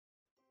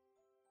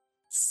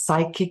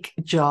psychic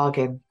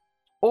jargon,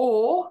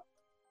 or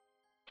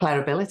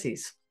Claire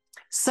abilities.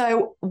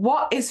 So,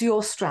 what is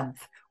your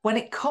strength? When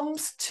it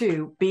comes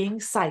to being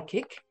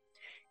psychic,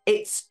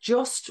 it's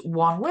just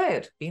one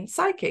word, being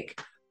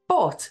psychic.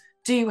 But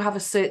do you have a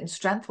certain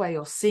strength where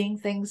you're seeing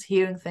things,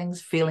 hearing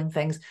things, feeling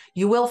things?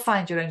 You will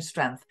find your own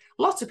strength.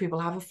 Lots of people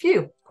have a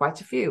few,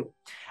 quite a few.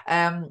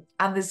 And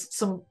there's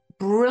some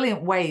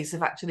brilliant ways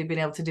of actually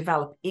being able to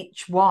develop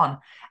each one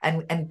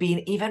and being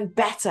even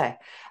better.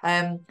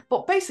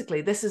 But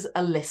basically, this is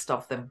a list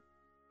of them.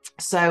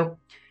 So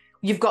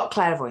you've got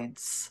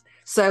clairvoyance.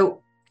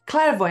 So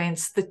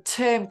clairvoyance, the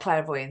term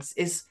clairvoyance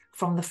is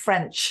from the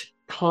French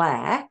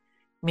clair,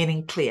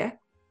 meaning clear,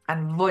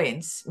 and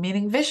voyance,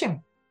 meaning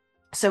vision.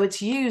 So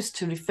it's used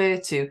to refer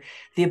to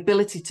the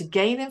ability to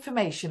gain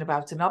information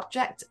about an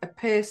object, a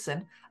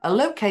person, a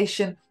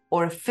location,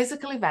 or a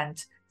physical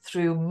event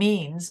through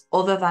means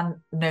other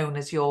than known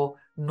as your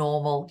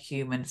normal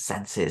human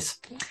senses.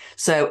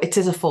 So it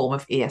is a form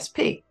of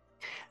ESP.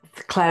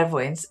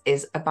 Clairvoyance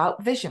is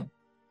about vision,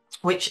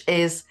 which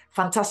is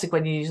fantastic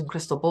when you're using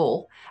crystal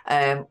ball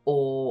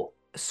or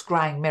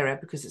scrying mirror,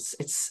 because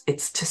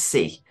it's to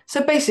see.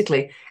 So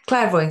basically,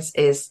 clairvoyance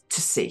is to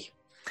see.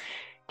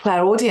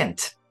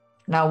 Clairaudient.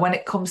 Now, when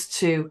it comes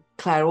to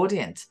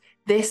clairaudient,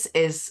 this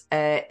is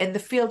in the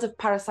field of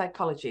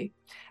parapsychology.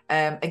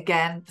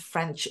 Again, the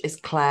French is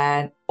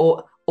clair,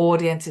 or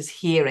audient is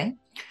hearing.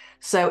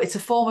 So it's a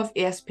form of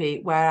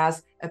ESP,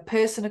 whereas a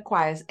person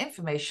acquires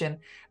information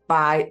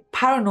by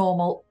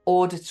paranormal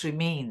auditory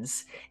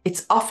means.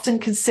 It's often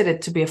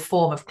considered to be a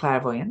form of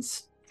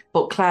clairvoyance,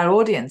 but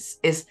clairaudience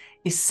is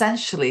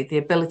essentially the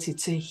ability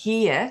to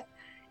hear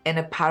in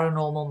a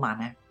paranormal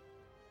manner,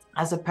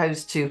 as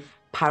opposed to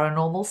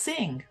paranormal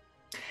seeing.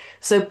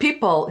 So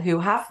people who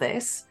have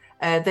this,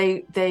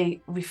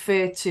 they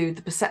refer to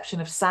the perception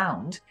of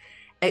sound.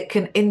 It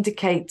can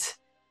indicate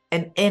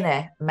an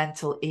inner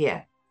mental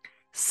ear,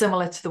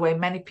 similar to the way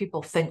many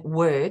people think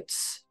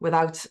words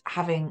without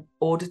having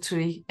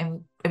auditory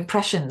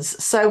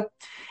impressions. So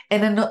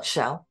in a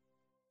nutshell,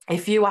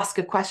 if you ask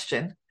a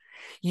question,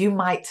 you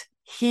might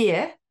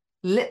hear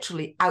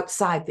literally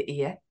outside the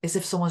ear, as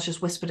if someone's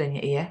just whispered in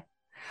your ear,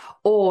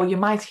 or you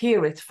might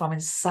hear it from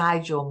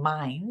inside your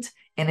mind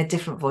in a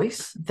different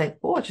voice and think,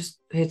 oh, I just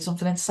heard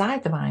something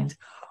inside the mind.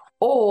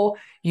 Or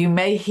you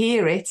may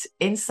hear it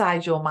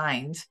inside your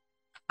mind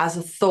as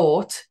a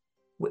thought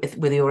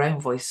with your own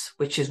voice,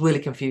 which is really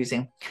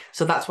confusing.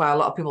 So that's why a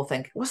lot of people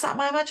think, was that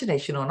my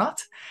imagination or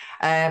not?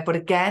 But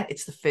again,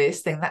 it's the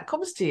first thing that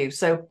comes to you.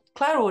 So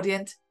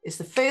clairaudient is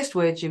the first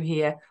word you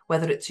hear,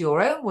 whether it's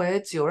your own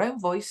words, your own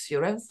voice,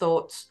 your own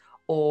thoughts,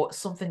 or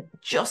something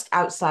just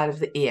outside of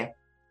the ear.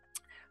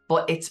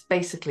 But it's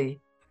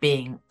basically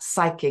being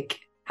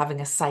psychic,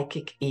 having a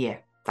psychic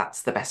ear.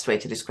 That's the best way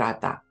to describe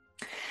that.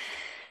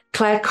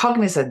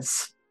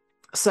 Claircognizance.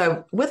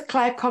 So with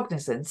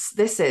claircognizance,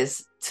 this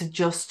is to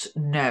just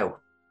know.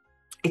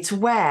 It's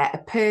where a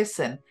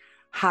person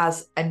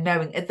has a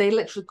knowing. They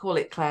literally call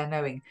it clair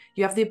knowing.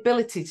 You have the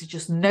ability to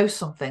just know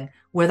something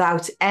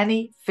without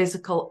any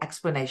physical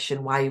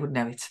explanation why you would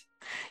know it.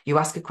 You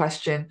ask a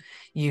question,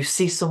 you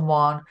see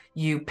someone,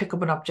 you pick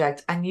up an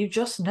object, and you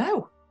just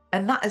know.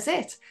 And that is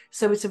it.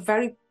 So it's a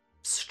very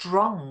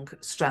strong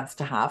strength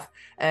to have.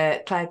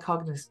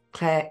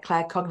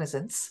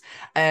 Claircognizance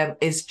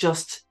is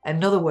just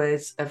another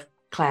word of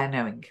clair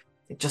knowing.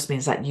 It just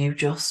means that you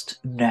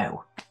just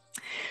know.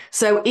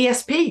 So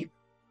ESP,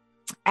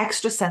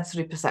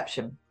 extrasensory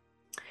perception.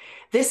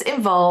 This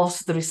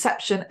involves the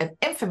reception of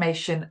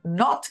information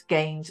not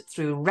gained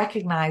through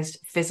recognized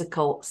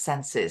physical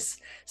senses.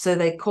 So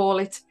they call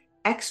it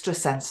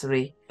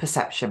extrasensory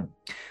perception,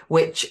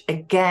 which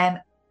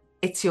again,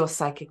 it's your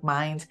psychic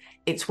mind.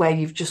 It's where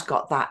you've just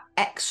got that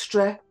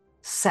extra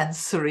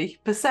sensory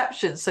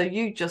perception. So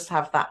you just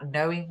have that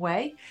knowing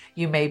way.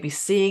 You may be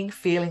seeing,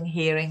 feeling,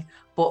 hearing,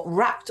 but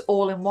wrapped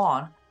all in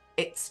one,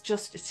 it's your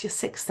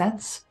sixth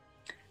sense.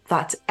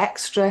 That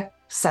extra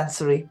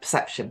sensory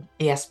perception,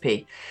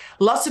 ESP.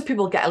 Lots of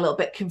people get a little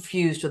bit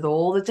confused with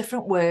all the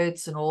different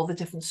words and all the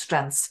different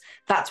strengths.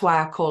 That's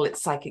why I call it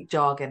psychic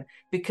jargon,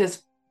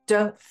 because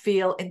don't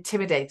feel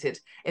intimidated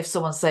if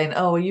someone's saying,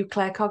 oh, are you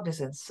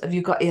claircognizance? Have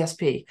you got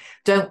ESP?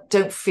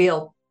 Don't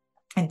feel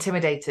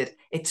intimidated.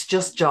 It's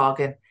just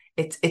jargon.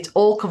 It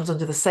all comes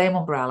under the same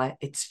umbrella.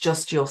 It's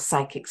just your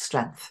psychic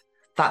strength.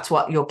 That's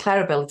what your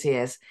clairability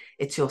is.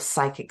 It's your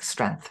psychic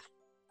strength.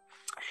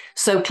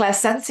 So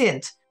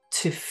clairsentient,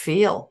 to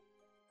feel.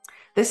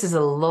 This is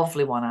a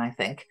lovely one, I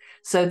think.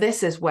 So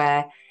this is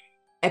where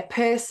a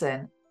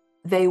person,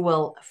 they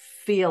will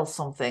feel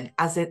something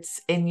as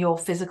it's in your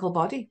physical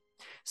body.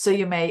 So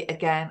you may,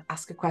 again,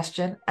 ask a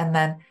question, and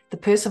then the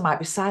person might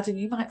be sad and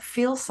you might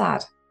feel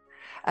sad.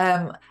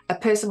 A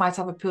person might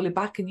have a poorly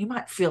back and you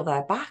might feel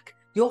their back.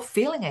 You're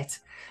feeling it.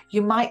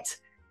 You might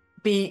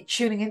be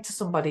tuning into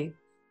somebody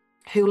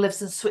who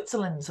lives in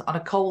Switzerland on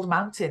a cold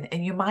mountain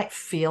and you might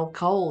feel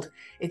cold.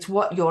 It's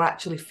what you're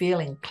actually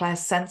feeling.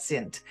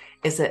 Clairsentient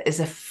is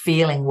a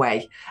feeling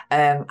way.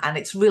 And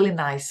it's really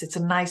nice. It's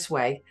a nice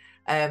way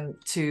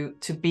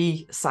to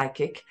be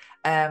psychic.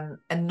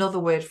 Another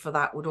word for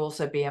that would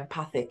also be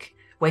empathic,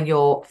 when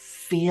you're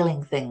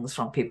feeling things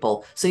from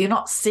people. So you're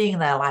not seeing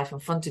their life in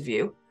front of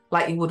you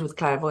like you would with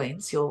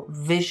clairvoyance. You're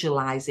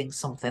visualizing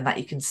something that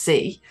you can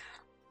see.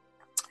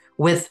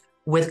 With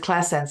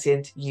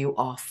clairsentient, you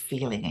are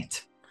feeling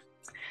it.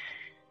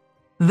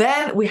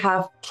 Then we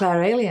have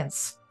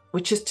clairalience,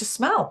 which is to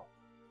smell.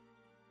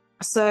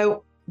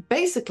 So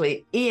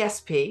basically,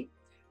 ESP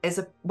is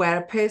where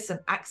a person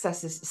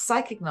accesses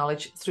psychic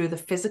knowledge through the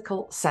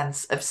physical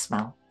sense of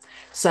smell.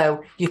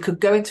 So you could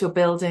go into a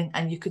building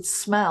and you could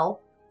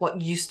smell what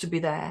used to be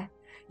there.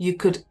 You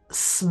could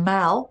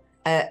smell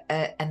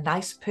a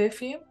nice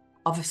perfume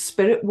of a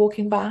spirit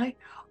walking by,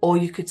 or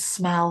you could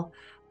smell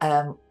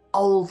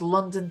old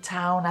London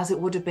town as it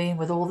would have been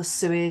with all the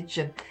sewage.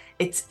 And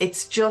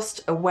it's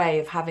just a way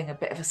of having a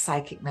bit of a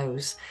psychic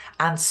nose.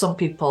 And some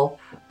people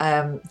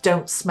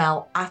don't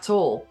smell at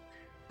all.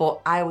 But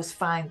I always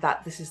find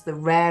that this is the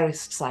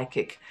rarest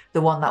psychic,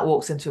 the one that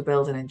walks into a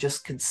building and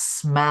just can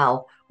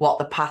smell what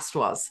the past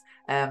was.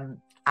 And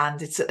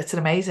it's an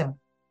amazing,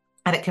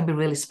 and it can be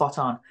really spot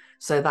on.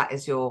 So that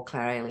is your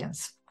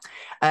clairalience.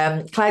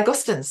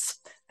 Clairgustance,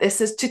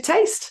 this is to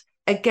taste.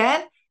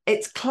 Again,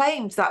 it's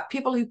claimed that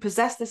people who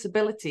possess this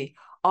ability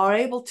are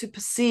able to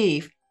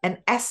perceive an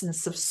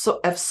essence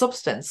of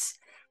substance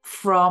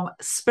from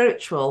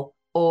spiritual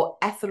or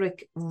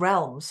etheric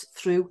realms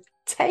through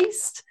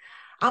taste.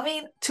 I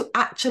mean, to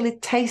actually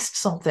taste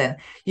something.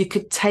 You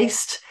could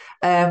taste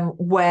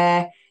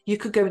where you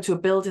could go into a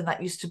building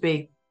that used to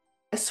be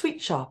a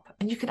sweet shop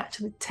and you can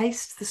actually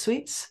taste the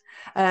sweets.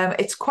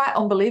 It's quite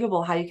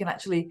unbelievable how you can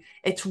actually,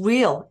 it's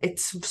real.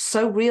 It's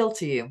so real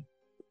to you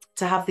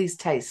to have these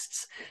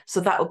tastes. So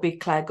that would be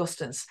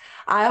clairgustance.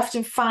 I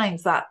often find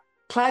that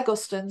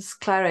clairgustance,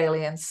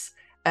 clairalience,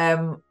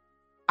 and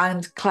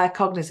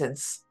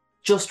claircognizance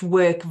just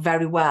work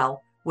very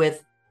well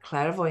with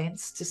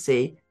clairvoyance to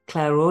see,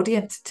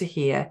 clairaudient to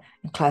hear,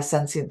 and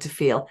clairsentient to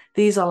feel.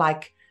 These are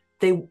like,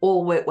 they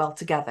all work well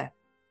together.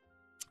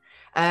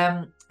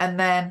 And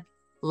then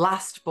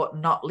last but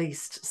not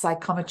least,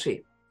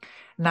 psychometry.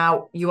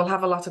 Now, you will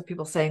have a lot of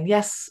people saying,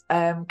 yes,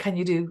 can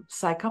you do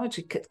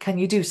psychometry? Can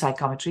you do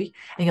psychometry?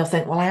 And you'll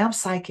think, well, I am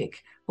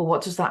psychic. Well,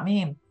 what does that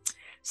mean?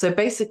 So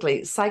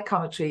basically,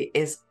 psychometry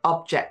is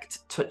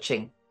object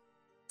touching.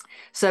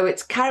 So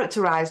it's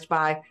characterized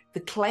by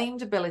the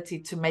claimed ability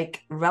to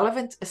make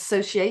relevant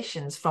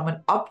associations from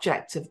an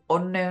object of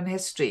unknown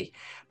history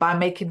by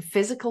making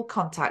physical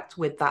contact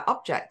with that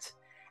object.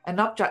 An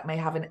object may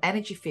have an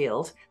energy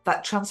field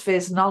that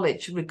transfers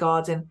knowledge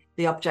regarding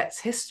the object's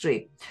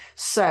history.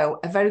 So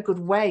a very good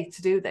way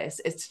to do this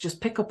is to just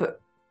pick up a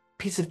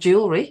piece of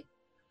jewelry,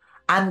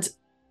 and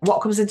what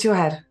comes into your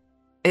head?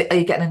 Are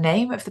you getting a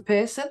name of the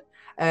person?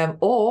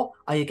 Or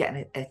are you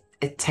getting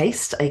a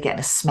taste? Are you getting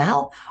a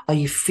smell? Are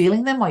you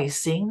feeling them? Are you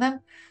seeing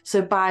them?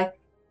 So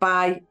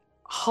by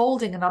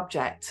holding an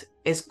object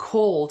is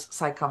called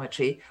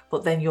psychometry,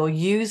 but then you're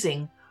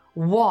using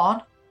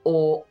one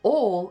or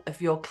all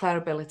of your clair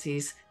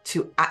abilities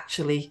to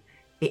actually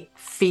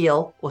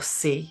feel or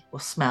see or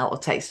smell or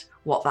taste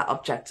what that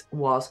object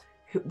was,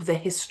 the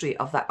history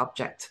of that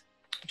object,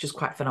 which is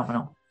quite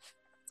phenomenal.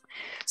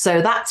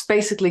 So that's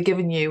basically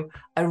giving you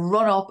a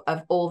run-up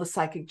of all the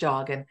psychic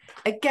jargon.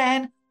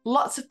 Again,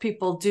 lots of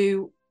people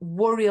do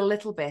worry a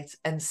little bit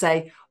and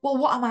say, well,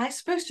 what am I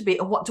supposed to be?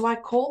 And what do I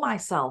call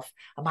myself?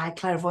 Am I a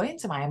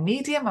clairvoyant? Am I a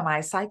medium? Am I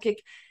a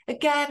psychic?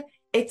 Again,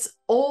 it's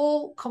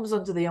all comes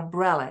under the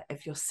umbrella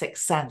of your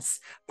sixth sense,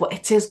 but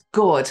it is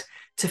good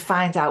to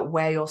find out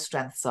where your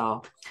strengths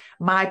are.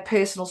 My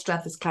personal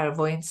strength is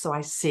clairvoyance, so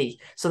I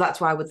see. So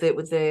that's why with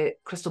the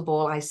crystal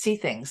ball, I see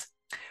things.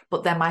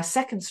 But then my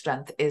second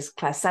strength is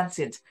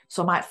clairsentient,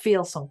 so I might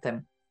feel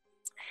something.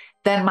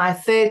 Then my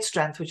third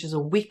strength, which is a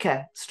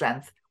weaker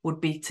strength, would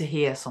be to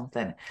hear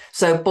something.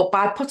 So, but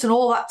by putting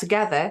all that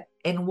together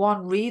in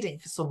one reading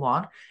for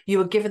someone,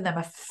 you are giving them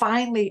a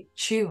finely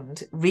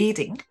tuned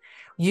reading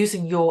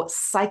using your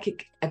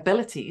psychic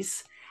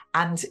abilities,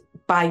 and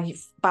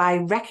by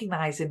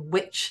recognizing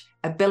which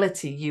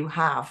ability you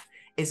have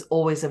is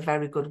always a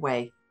very good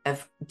way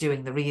of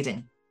doing the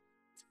reading.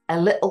 A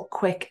little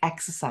quick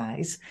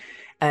exercise,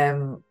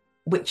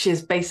 which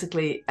is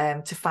basically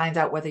to find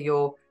out whether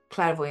you're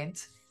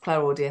clairvoyant,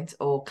 clairaudient,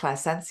 or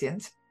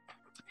clairsentient.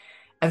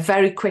 A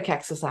very quick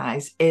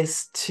exercise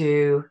is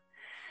to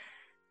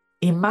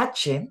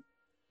imagine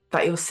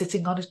that you're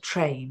sitting on a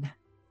train.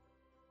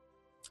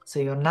 So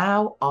you're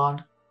now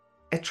on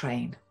a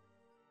train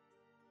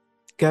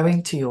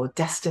going to your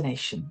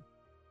destination.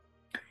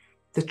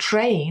 The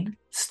train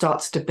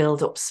starts to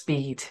build up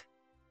speed.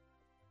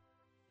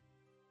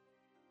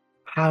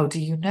 How do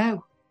you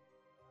know?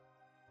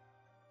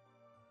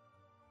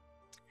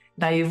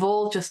 Now, you've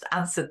all just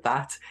answered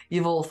that.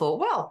 You've all thought,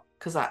 well,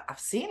 because I've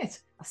seen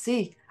it. I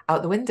see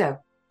out the window,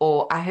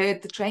 or I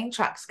heard the train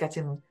tracks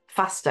getting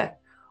faster,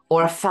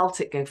 or I felt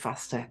it go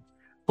faster.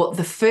 But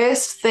the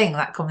first thing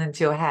that comes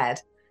into your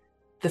head,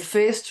 the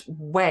first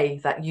way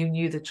that you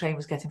knew the train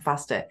was getting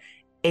faster,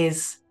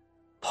 is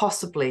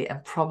possibly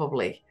and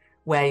probably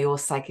where your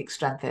psychic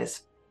strength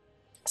is.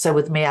 So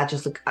with me, I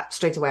just look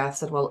straight away. I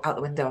said, well, out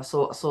the window, I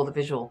saw the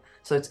visual.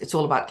 So it's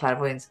all about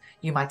clairvoyance.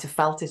 You might have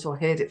felt it or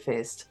heard it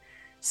first.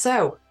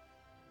 So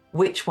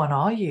which one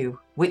are you?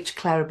 Which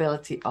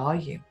clairability are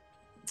you?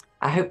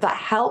 I hope that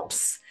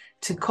helps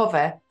to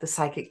cover the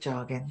psychic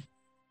jargon.